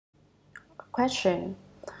Question: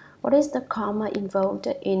 what is the karma involved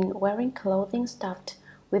in wearing clothing stuffed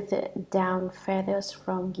with down feathers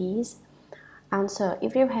from geese? Answer: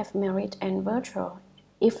 if you have merit and virtue,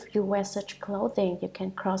 if you wear such clothing, you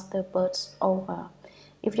can cross the birds over.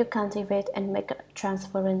 If you cultivate and make a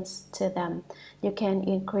transference to them, you can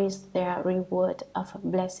increase their reward of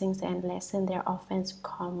blessings and lessen their offense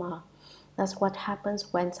karma. That's what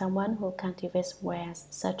happens when someone who cultivates wears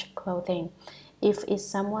such clothing. If it's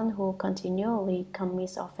someone who continually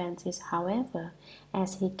commits offenses, however,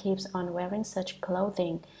 as he keeps on wearing such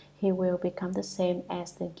clothing, he will become the same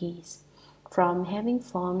as the geese. From having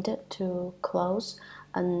formed too close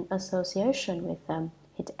an association with them,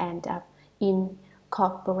 he'd end up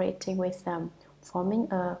incorporating with them,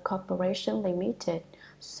 forming a corporation limited.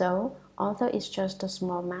 So, although it's just a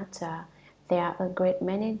small matter, there are a great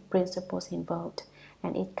many principles involved,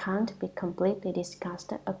 and it can't be completely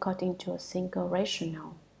discussed according to a single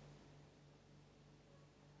rationale.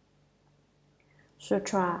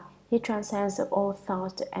 Sutra. He transcends all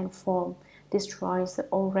thought and form, destroys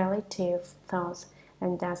all relative thoughts,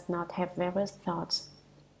 and does not have various thoughts.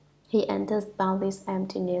 He enters boundless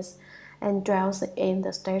emptiness and dwells in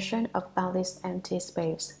the station of boundless empty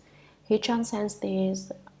space. He transcends the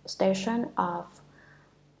station of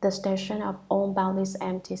all boundless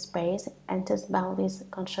empty space, enters boundless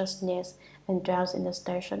consciousness, and dwells in the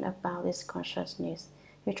station of boundless consciousness.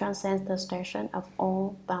 He transcends the station of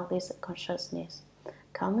all boundless consciousness.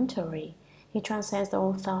 Commentary. He transcends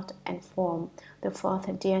all thought and form. The fourth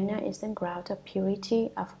dhyana is the ground of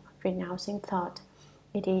purity of renouncing thought.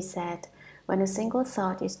 It is said, when a single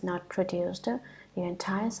thought is not produced, the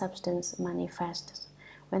entire substance manifests.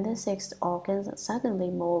 When the six organs suddenly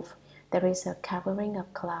move, there is a covering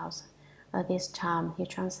of clouds. At this time, he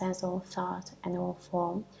transcends all thought and all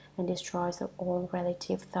form and destroys all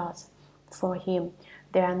relative thoughts. For him,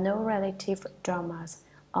 there are no relative dramas,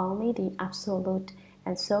 only the absolute,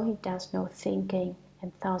 and so he does no thinking,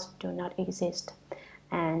 and thoughts do not exist.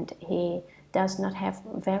 And he does not have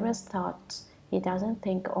various thoughts. He doesn't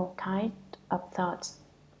think all kinds of thoughts.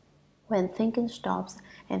 When thinking stops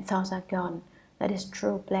and thoughts are gone, that is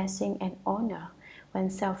true blessing and honor. When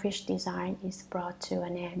selfish desire is brought to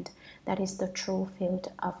an end, that is the true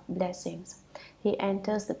field of blessings. He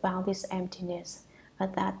enters the boundless emptiness.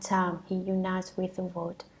 At that time, he unites with the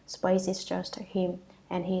world. Space is just him,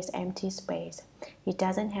 and he is empty space. He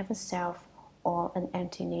doesn't have a self or an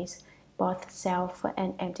emptiness. Both self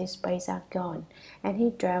and empty space are gone, and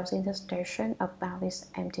he dwells in the station of boundless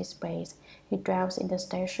empty space. He dwells in the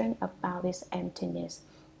station of boundless emptiness,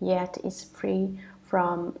 yet is free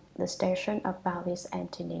from the station of boundless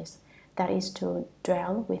emptiness. That is to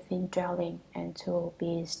dwell within dwelling, and to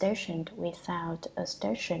be stationed without a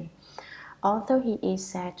station. Although he is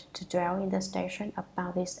said to dwell in the station of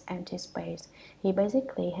boundless empty space, he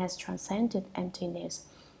basically has transcended emptiness.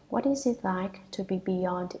 What is it like to be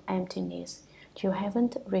beyond emptiness? You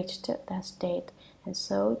haven't reached that state, and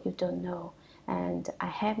so you don't know. And I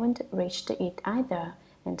haven't reached it either,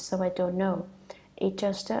 and so I don't know. It's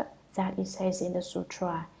just that it says in the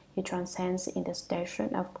sutra, he transcends in the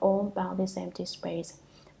station of all boundless empty space.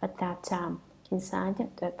 At that time, inside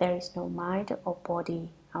there is no mind or body.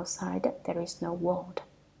 Outside there is no world.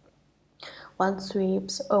 One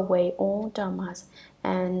sweeps away all dharmas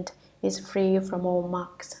and is free from all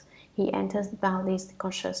marks. He enters boundless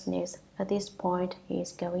consciousness. At this point, he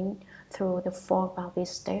is going through the four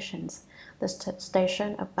boundless stations: the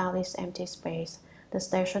station of boundless empty space, the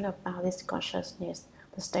station of boundless consciousness,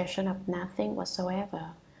 the station of nothing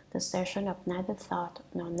whatsoever, the station of neither thought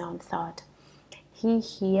nor non-thought. He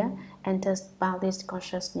here enters boundless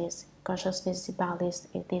consciousness. Consciousness is boundless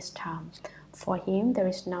at this time. For him, there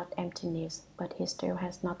is not emptiness, but he still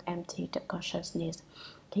has not emptied consciousness.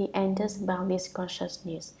 He enters boundless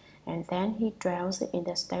consciousness, and then he dwells in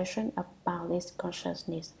the station of boundless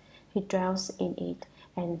consciousness. He dwells in it,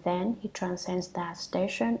 and then he transcends that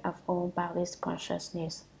station of all boundless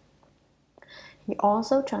consciousness. He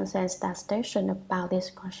also transcends that station of boundless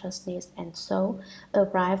consciousness, and so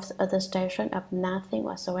arrives at the station of nothing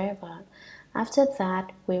whatsoever. After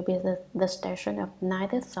that will be the station of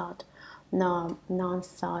neither thought nor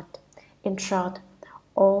non-thought. In short,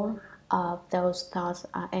 all of those thoughts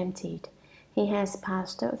are emptied. He has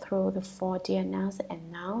passed through the four dhyanas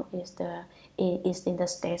and now is in the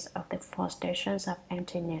state of the four stations of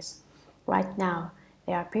emptiness. Right now,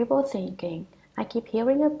 there are people thinking, I keep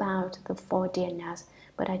hearing about the four dhyanas,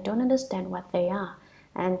 but I don't understand what they are,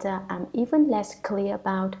 and I'm even less clear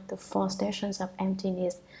about the four stations of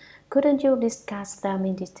emptiness. Couldn't you discuss them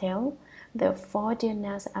in detail? The four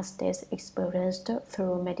dhyanas are states experienced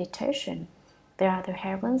through meditation. They are the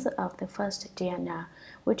heavens of the first dhyana,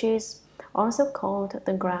 which is also called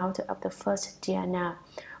the ground of the first dhyana.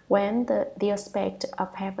 When the aspect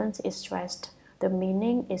of heavens is stressed, the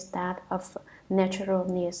meaning is that of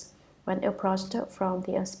naturalness. When approached from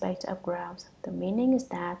the aspect of ground, the meaning is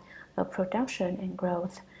that of production and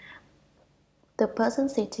growth. The person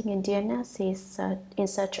sitting in dhyana sees in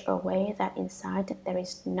such a way that inside there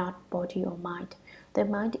is not body or mind. The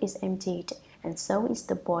mind is emptied, and so is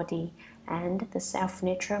the body, and the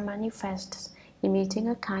self-nature manifests, emitting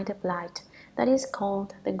a kind of light that is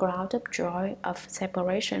called the ground of joy of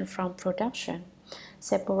separation from production.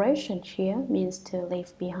 Separation here means to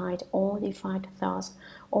leave behind all defiled thoughts,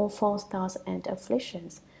 all false thoughts and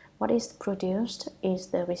afflictions. What is produced is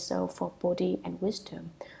the result for Bodhi and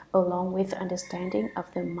wisdom, along with understanding of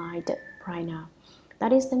the mind prana.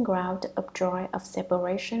 That is the ground of joy of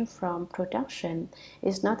separation from production.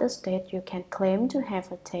 It's not a state you can claim to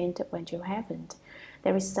have attained when you haven't.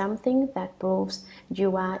 There is something that proves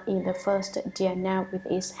you are in the first dhyana with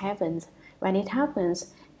its heavens. When it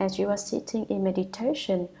happens, as you are sitting in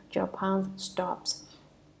meditation, your path stops.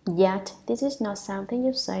 Yet, this is not something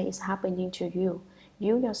you say is happening to you.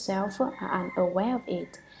 You yourself are unaware of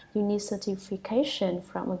it. You need certification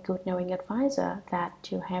from a good knowing advisor that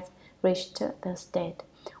you have reached the state.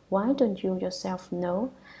 Why don't you yourself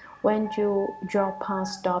know? When your path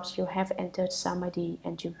stops, you have entered samadhi,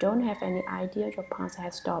 and you don't have any idea your path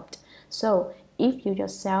has stopped. So, if you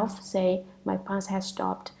yourself say, my path has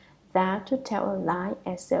stopped, that to tell a lie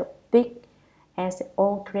as big as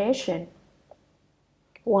all creation.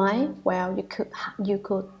 Why? Well, you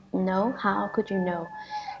could know. How could you know?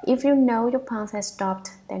 If you know your path has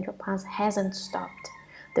stopped, then your path hasn't stopped.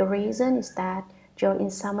 The reason is that you're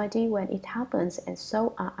in samadhi when it happens and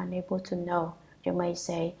so are unable to know. You may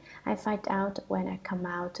say, I find out when I come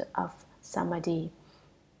out of samadhi.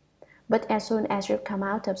 But as soon as you come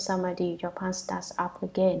out of samadhi, your path starts up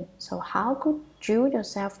again. So how could you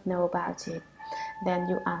yourself know about it? Then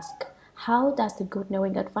you ask, how does the good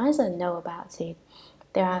knowing advisor know about it?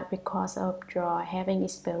 There are records of your having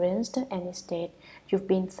experienced any state you've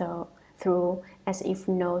been through as if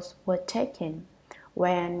notes were taken.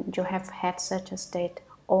 When you have had such a state,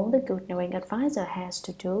 all the good knowing advisor has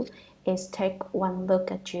to do is take one look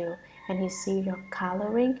at you, and he sees your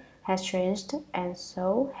coloring has changed, and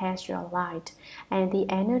so has your light, and the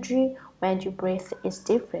energy when you breathe is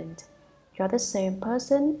different. You're the same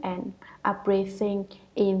person and are breathing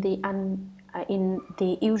in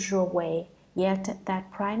the usual way, yet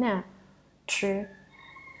that prana true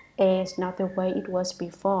is not the way it was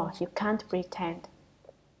before. You can't pretend.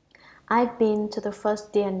 I've been to the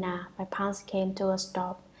first dhyana, my path came to a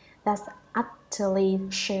stop. That's utterly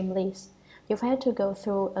shameless. You've had to go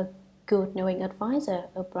through a good knowing advisor,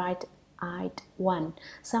 a bright-eyed one.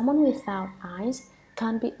 Someone without eyes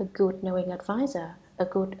can't be a good knowing advisor. A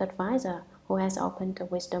good advisor who has opened the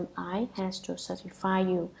wisdom eye has to certify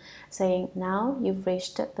you, saying, now you've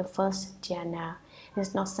reached the first dhyana.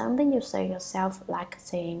 It's not something you say yourself, like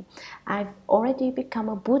saying, I've already become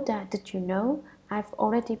a Buddha, did you know? I've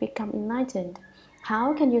already become enlightened.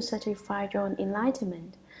 How can you certify your own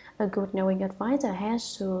enlightenment? A good knowing advisor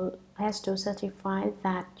has to certify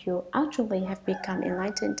that you actually have become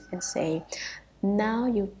enlightened and say, now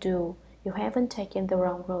you do. You haven't taken the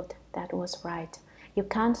wrong road. That was right. You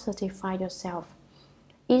can't certify yourself.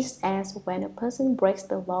 It's as when a person breaks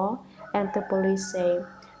the law and the police say,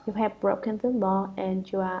 you have broken the law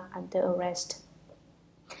and you are under arrest.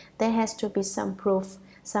 There has to be some proof,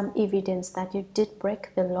 some evidence that you did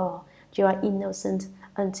break the law. You are innocent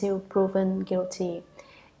until proven guilty.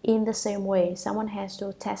 In the same way, someone has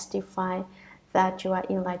to testify that you are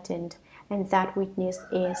enlightened, and that witness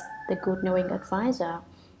is the good knowing advisor.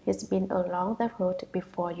 He's been along that road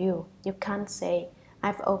before you. You can't say,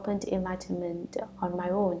 I've opened enlightenment on my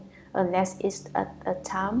own, unless it's at a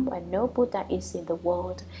time when no Buddha is in the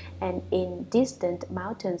world, and in distant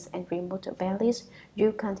mountains and remote valleys,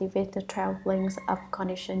 you cultivate the 12 links of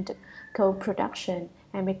conditioned co-production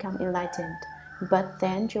and become enlightened. But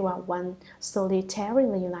then you are one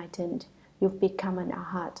solitarily enlightened. You've become an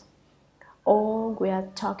arhat. All we are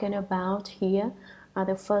talking about here are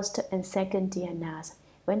the first and second dhyanas.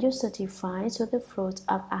 When you certify to the fruit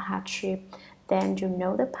of arhatship, then you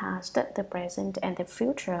know the past, the present, and the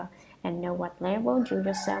future, and know what level you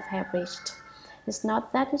yourself have reached. It's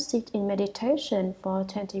not that you sit in meditation for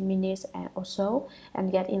 20 minutes or so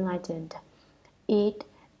and get enlightened.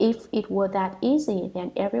 If it were that easy,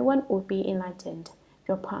 then everyone would be enlightened.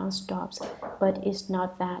 Your path stops, but it's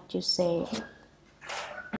not that. You say,